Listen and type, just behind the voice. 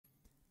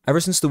Ever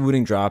since the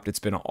wooting dropped, it's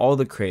been all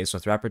the craze,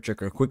 with Rapid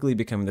Trigger quickly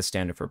becoming the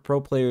standard for pro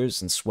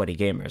players and sweaty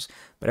gamers.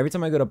 But every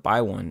time I go to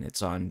buy one,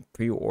 it's on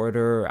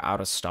pre-order,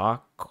 out of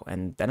stock,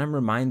 and then I'm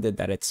reminded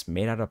that it's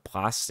made out of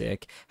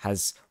plastic,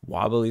 has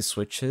wobbly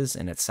switches,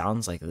 and it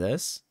sounds like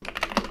this.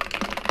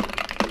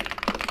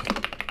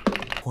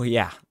 Well,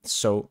 yeah,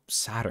 so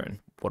Saturn,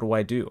 what do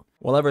I do?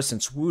 Well, ever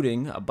since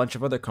wooting, a bunch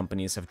of other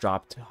companies have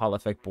dropped Hall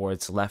effect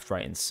boards left,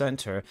 right, and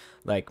center,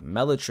 like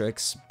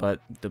Mellatrix, but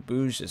the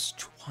bouge is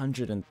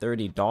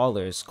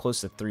 $230,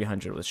 close to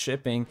 $300 with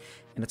shipping,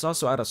 and it's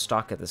also out of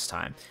stock at this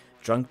time.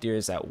 Drunk Deer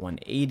is at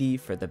 $180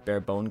 for the bare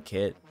bone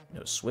kit,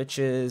 no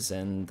switches,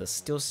 and the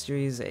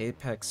SteelSeries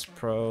Apex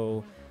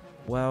Pro,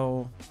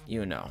 well,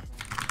 you know.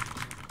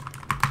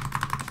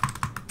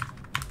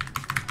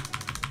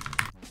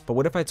 But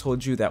what if I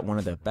told you that one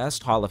of the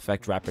best Hall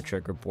effect Rapid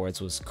Trigger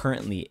boards was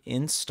currently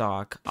in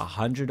stock,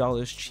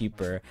 $100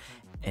 cheaper,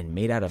 and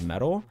made out of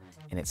metal,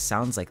 and it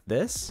sounds like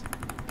this?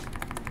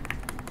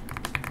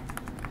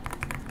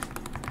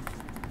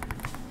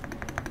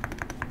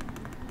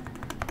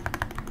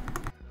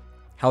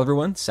 Hello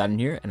everyone, Saturn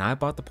here, and I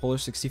bought the Polar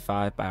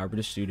 65 by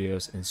Onboard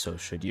Studios, and so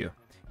should you.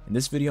 In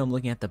this video, I'm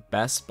looking at the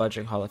best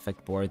budget Hall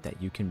effect board that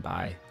you can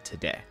buy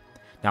today.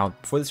 Now,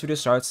 before this video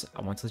starts,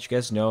 I want to let you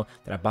guys know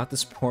that I bought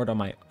this board on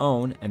my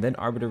own, and then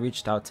Arbiter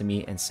reached out to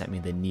me and sent me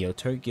the Neo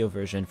Tokyo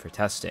version for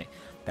testing.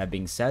 That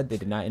being said, they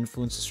did not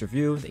influence this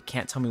review, they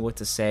can't tell me what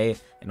to say,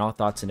 and all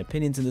thoughts and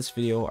opinions in this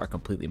video are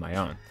completely my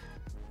own.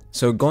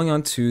 So going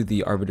on to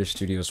the Arbiter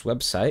Studios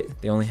website,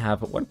 they only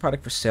have one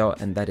product for sale,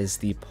 and that is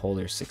the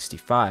Polar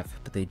 65,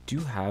 but they do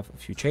have a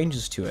few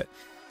changes to it.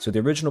 So the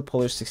original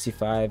Polar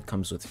 65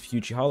 comes with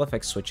Fuji Hall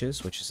effect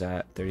switches, which is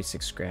at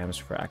 36 grams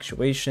for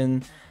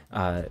actuation,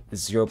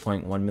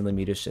 0.1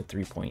 millimeters to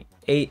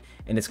 3.8,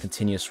 and it's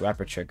continuous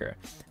Rapid Trigger.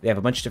 They have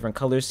a bunch of different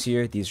colors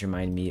here. These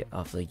remind me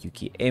of the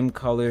Yuki Aim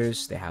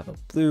colors. They have a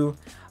blue,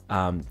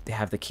 they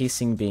have the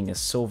casing being a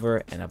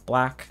silver and a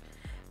black.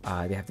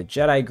 They have the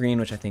Jedi green,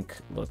 which I think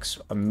looks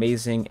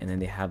amazing, and then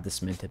they have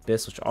this mint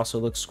abyss, which also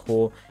looks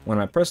cool. One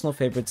of my personal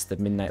favorites, the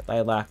midnight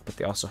lilac, but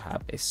they also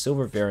have a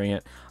silver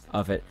variant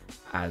of it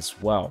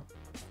as well.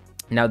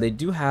 Now they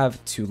do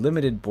have two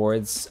limited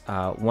boards,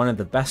 one of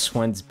the best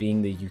ones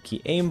being the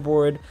Yuki Aim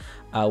board,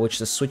 which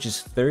the switch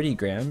is 30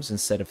 grams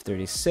instead of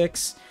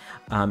 36,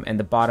 and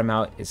the bottom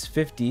out is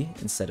 50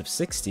 instead of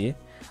 60.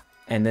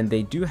 And then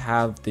they do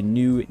have the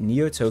new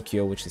Neo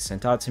Tokyo, which they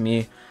sent out to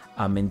me,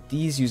 and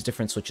these use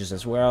different switches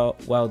as well.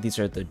 Well, these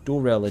are the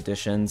dual rail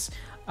editions,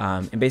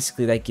 and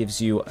basically that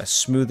gives you a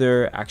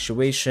smoother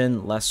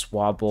actuation, less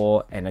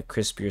wobble, and a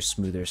crispier,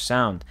 smoother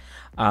sound.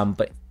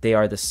 But they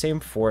are the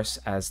same force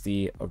as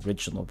the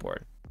original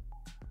board.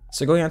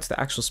 So going on to the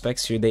actual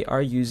specs here, they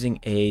are using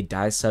a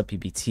dye-sub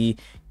PBT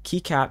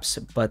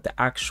keycaps, but the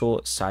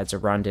actual sides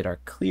around it are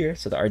clear,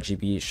 so the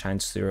RGB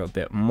shines through a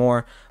bit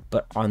more.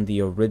 But on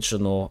the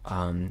original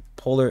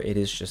Polar, it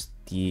is just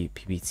the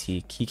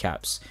PBT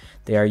keycaps.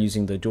 They are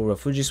using the dual rail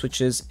Fuji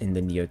switches in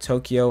the Neo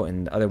Tokyo,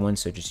 and the other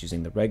ones are just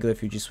using the regular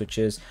Fuji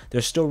switches. They're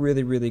still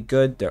really, really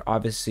good. They're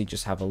obviously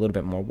just have a little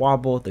bit more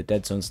wobble. The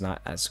dead zone's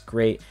not as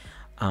great.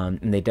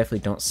 And they definitely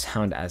don't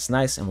sound as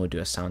nice, and we'll do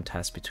a sound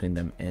test between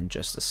them in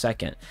just a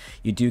second.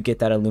 You do get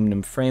that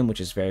aluminum frame,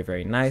 which is very,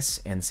 very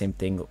nice, and same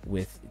thing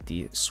with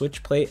the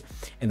switch plate.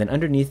 And then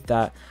underneath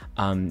that,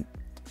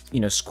 you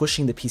know,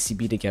 squishing the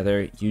PCB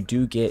together, you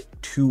do get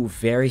two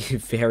very,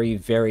 very,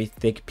 very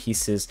thick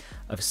pieces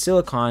of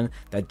silicone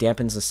that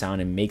dampens the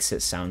sound and makes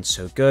it sound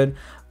so good,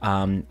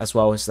 as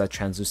well as that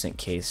translucent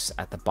case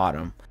at the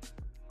bottom.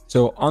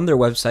 So on their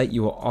website,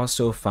 you will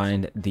also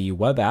find the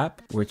web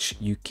app, which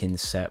you can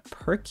set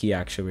per key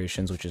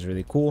actuations, which is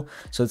really cool.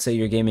 So let's say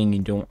you're gaming and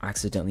you don't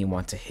accidentally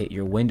want to hit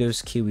your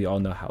Windows key. We all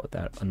know how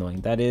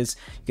annoying that is.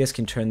 You guys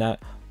can turn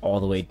that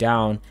all the way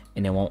down,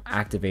 and it won't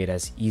activate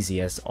as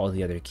easy as all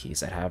the other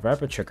keys that have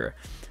Rapid Trigger.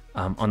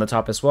 On the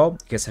top as well,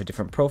 you guys have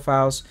different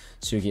profiles,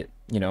 so you get,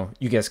 you know,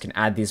 you guys can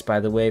add these, by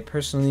the way.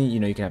 Personally, you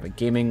know, you can have a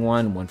gaming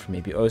one for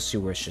maybe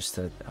OSU, where it's just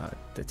the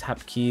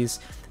tap keys,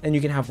 and you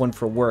can have one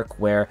for work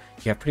where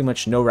you have pretty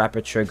much no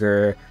Rapid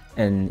Trigger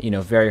and, you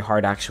know, very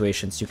hard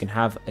actuations. You can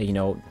have you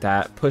know,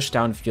 that push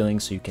down feeling,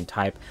 so you can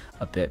type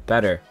a bit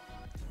better.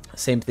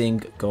 Same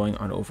thing going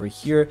on over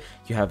here.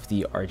 You have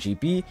the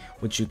RGB,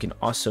 which you can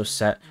also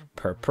set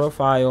per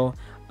profile,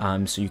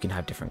 so you can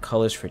have different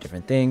colors for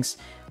different things.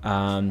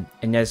 And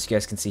as you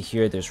guys can see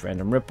here, there's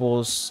random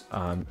ripples,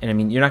 and I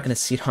mean, you're not going to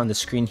see it on the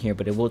screen here,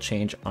 but it will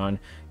change on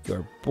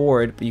your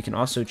board. But you can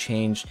also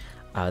change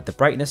the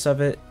brightness of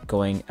it,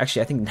 going,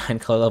 actually I think 9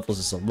 color levels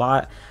is a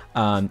lot.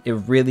 It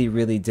really,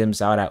 really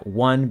dims out at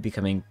 1,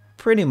 becoming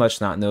pretty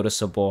much not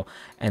noticeable,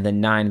 and then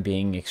 9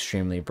 being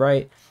extremely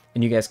bright.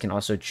 And you guys can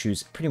also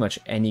choose pretty much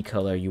any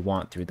color you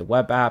want through the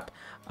web app.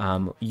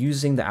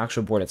 Using the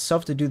actual board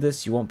itself to do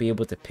this, you won't be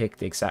able to pick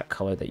the exact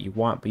color that you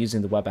want, but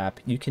using the web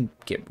app, you can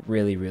get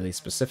really, really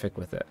specific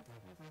with it.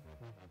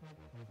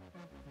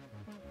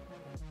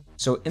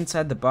 So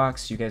inside the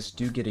box, you guys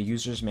do get a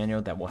user's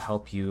manual that will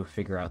help you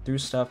figure out through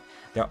stuff.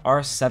 There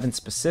are 7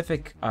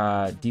 specific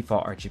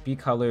default RGB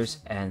colors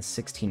and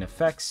 16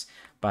 effects.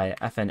 By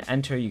FN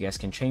enter, you guys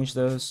can change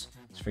those.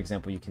 So for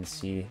example, you can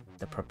see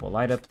the purple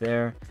light up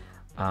there.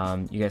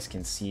 You guys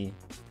can see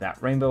that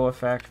rainbow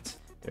effect.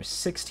 There's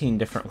 16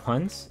 different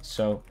ones,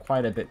 so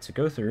quite a bit to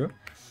go through.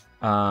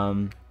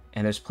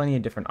 And there's plenty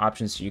of different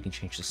options, so you can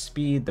change the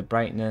speed, the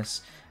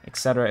brightness,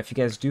 etc. If you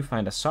guys do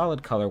find a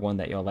solid color one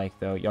that you'll like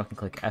though, y'all can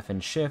click F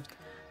and Shift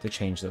to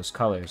change those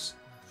colors.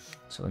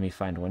 So let me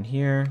find one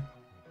here.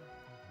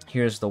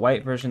 Here's the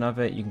white version of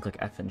it. You can click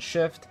F and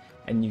Shift,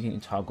 and you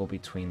can toggle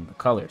between the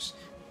colors.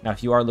 Now,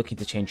 if you are looking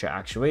to change your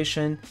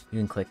actuation, you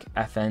can click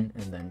FN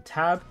and then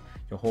Tab.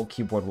 Your whole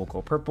keyboard will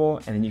go purple,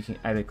 and then you can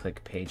either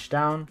click Page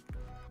Down,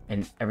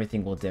 and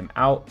everything will dim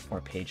out,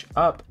 or Page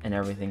Up, and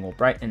everything will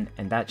brighten,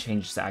 and that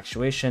changes the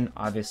actuation.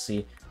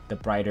 Obviously, the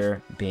brighter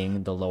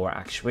being the lower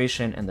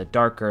actuation, and the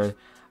darker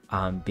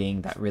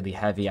being that really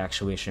heavy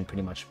actuation,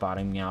 pretty much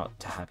bottoming out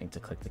to having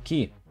to click the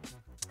key.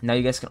 Now,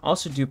 you guys can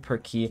also do per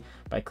key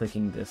by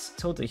clicking this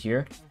tilde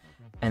here.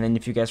 And then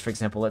if you guys, for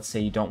example, let's say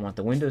you don't want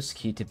the Windows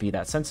key to be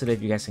that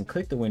sensitive, you guys can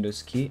click the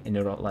Windows key and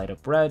it'll light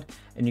up red.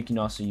 And you can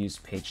also use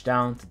Page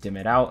Down to dim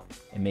it out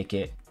and make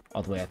it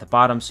all the way at the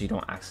bottom so you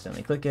don't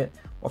accidentally click it.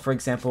 Or for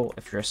example,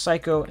 if you're a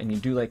psycho and you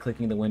do like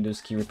clicking the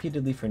Windows key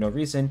repeatedly for no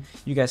reason,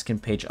 you guys can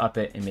page up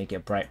it and make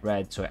it bright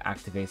red so it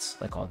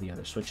activates like all the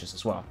other switches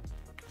as well.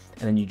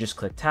 And then you just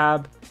click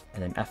Tab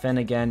and then FN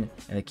again,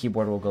 and the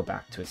keyboard will go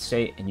back to its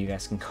state, and you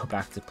guys can go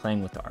back to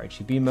playing with the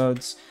RGB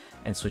modes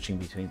and switching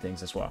between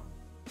things as well.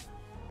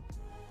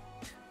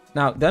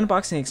 Now, the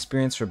unboxing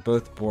experience for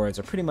both boards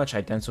are pretty much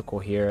identical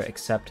here,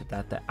 except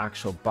that the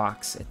actual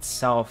box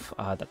itself,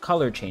 the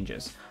color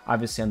changes.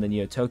 Obviously on the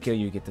Neo Tokyo,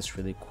 you get this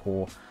really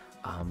cool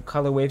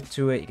color wave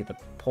to it. You get the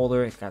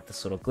polar, it got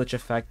this little glitch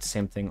effect.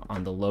 Same thing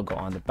on the logo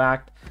on the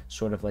back,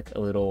 sort of like a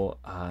little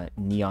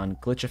neon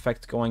glitch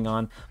effect going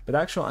on. But the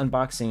actual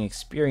unboxing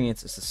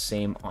experience is the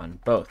same on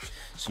both.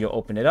 So you'll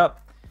open it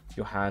up.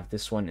 You'll have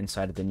this one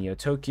inside of the Neo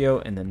Tokyo,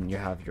 and then you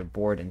have your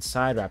board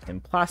inside wrapped in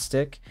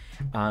plastic.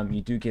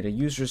 You do get a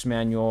user's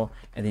manual,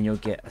 and then you'll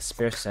get a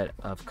spare set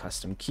of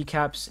custom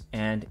keycaps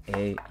and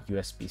a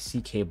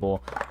USB-C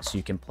cable so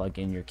you can plug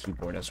in your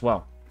keyboard as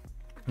well.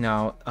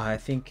 Now, I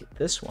think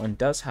this one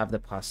does have the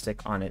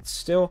plastic on it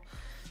still.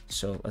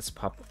 So let's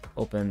pop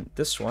open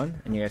this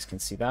one, and you guys can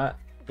see that.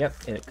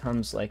 Yep, it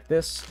comes like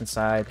this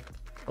inside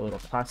a little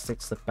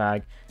plastic slip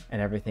bag, and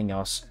everything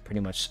else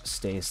pretty much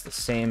stays the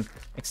same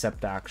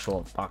except the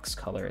actual box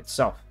color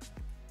itself.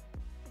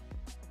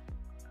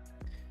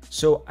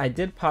 So I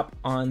did pop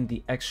on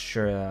the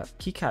extra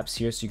keycaps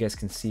here so you guys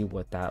can see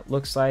what that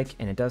looks like,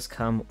 and it does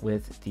come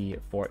with the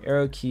 4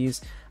 arrow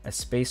keys, a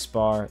space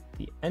bar,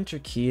 the enter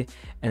key,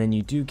 and then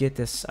you do get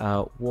this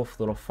wolf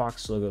little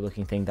fox logo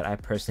looking thing that I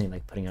personally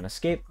like putting on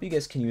Escape. You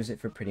guys can use it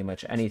for pretty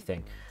much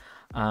anything.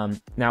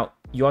 Now,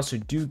 you also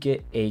do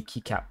get a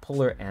keycap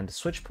puller and a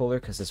switch puller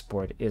because this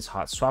board is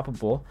hot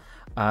swappable.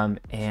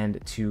 And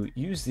to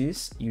use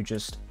these, you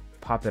just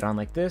pop it on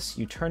like this,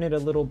 you turn it a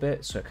little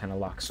bit so it kind of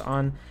locks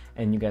on,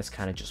 and you guys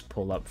kind of just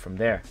pull up from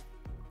there.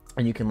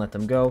 And you can let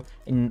them go.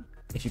 And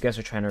if you guys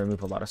are trying to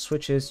remove a lot of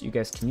switches, you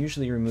guys can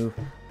usually remove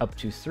up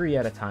to 3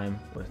 at a time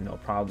with no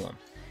problem.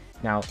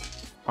 Now,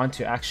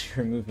 onto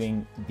actually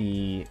removing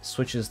the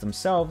switches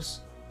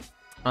themselves.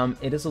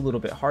 It is a little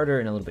bit harder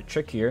and a little bit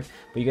trickier,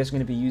 but you guys are going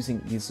to be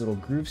using these little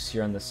grooves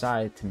here on the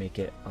side to make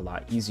it a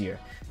lot easier.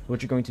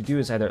 What you're going to do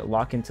is either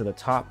lock into the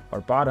top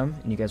or bottom,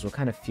 and you guys will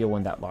kind of feel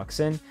when that locks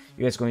in.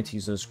 You guys are going to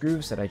use those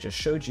grooves that I just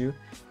showed you,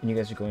 and you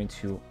guys are going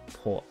to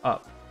pull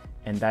up,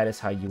 and that is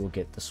how you will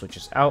get the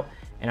switches out.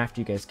 And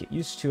after you guys get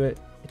used to it,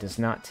 it does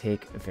not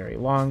take very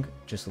long,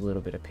 just a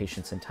little bit of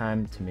patience and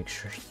time to make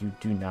sure you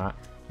do not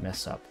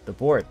mess up the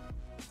board.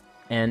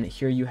 And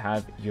here you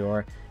have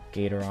your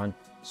Gatoron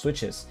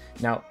switches.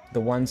 Now, the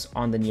ones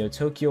on the Neo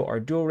Tokyo are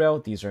dual rail,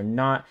 these are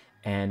not,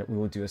 and we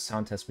will do a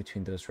sound test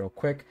between those real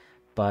quick,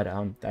 but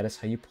that is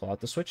how you pull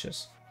out the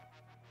switches.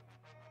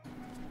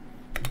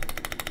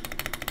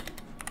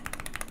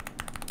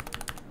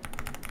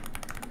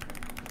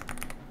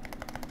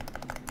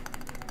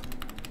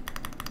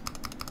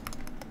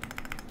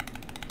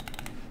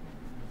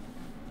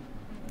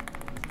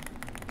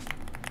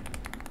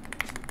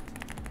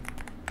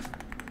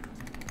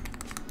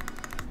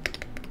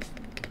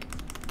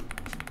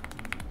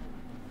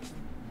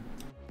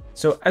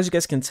 So as you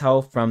guys can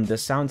tell from the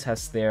sound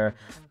test there,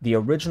 the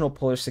original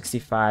Polar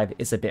 65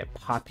 is a bit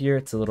poppier,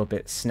 it's a little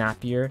bit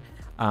snappier.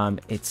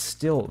 It's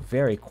still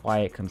very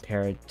quiet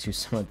compared to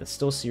some of the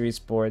Still Series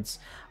boards.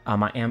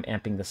 I am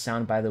amping the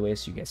sound, by the way,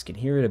 so you guys can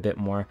hear it a bit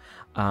more.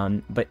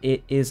 But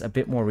it is a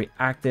bit more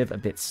reactive, a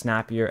bit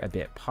snappier, a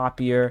bit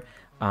poppier.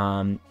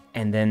 And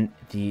then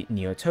the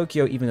Neo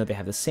Tokyo, even though they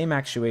have the same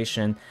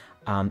actuation,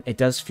 It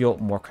does feel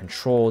more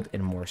controlled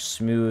and more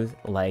smooth,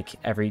 like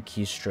every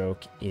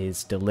keystroke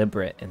is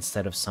deliberate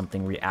instead of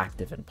something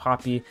reactive and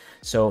poppy.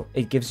 So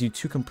it gives you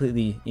two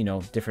completely,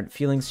 different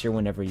feelings here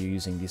whenever you're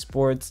using these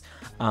boards.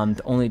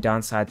 The only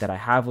downside that I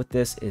have with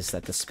this is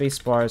that the space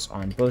bars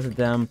on both of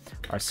them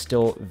are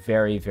still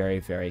very, very,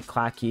 very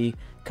clacky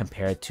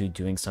compared to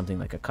doing something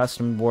like a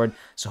custom board.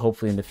 So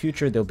hopefully in the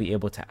future, they'll be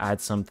able to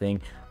add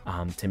something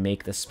to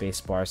make the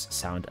space bars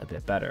sound a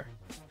bit better.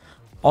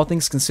 All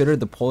things considered,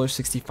 the Polar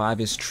 65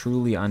 is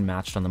truly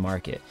unmatched on the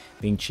market,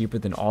 being cheaper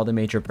than all the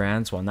major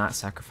brands while not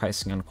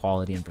sacrificing on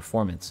quality and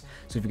performance.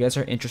 So if you guys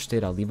are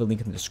interested, I'll leave a link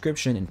in the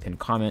description and pinned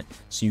comment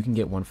so you can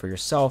get one for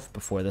yourself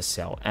before the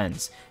sale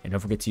ends. And don't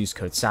forget to use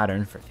code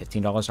Saturn for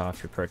 $15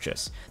 off your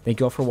purchase. Thank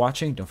you all for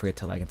watching. Don't forget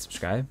to like and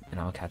subscribe, and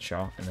I'll catch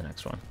y'all in the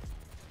next one.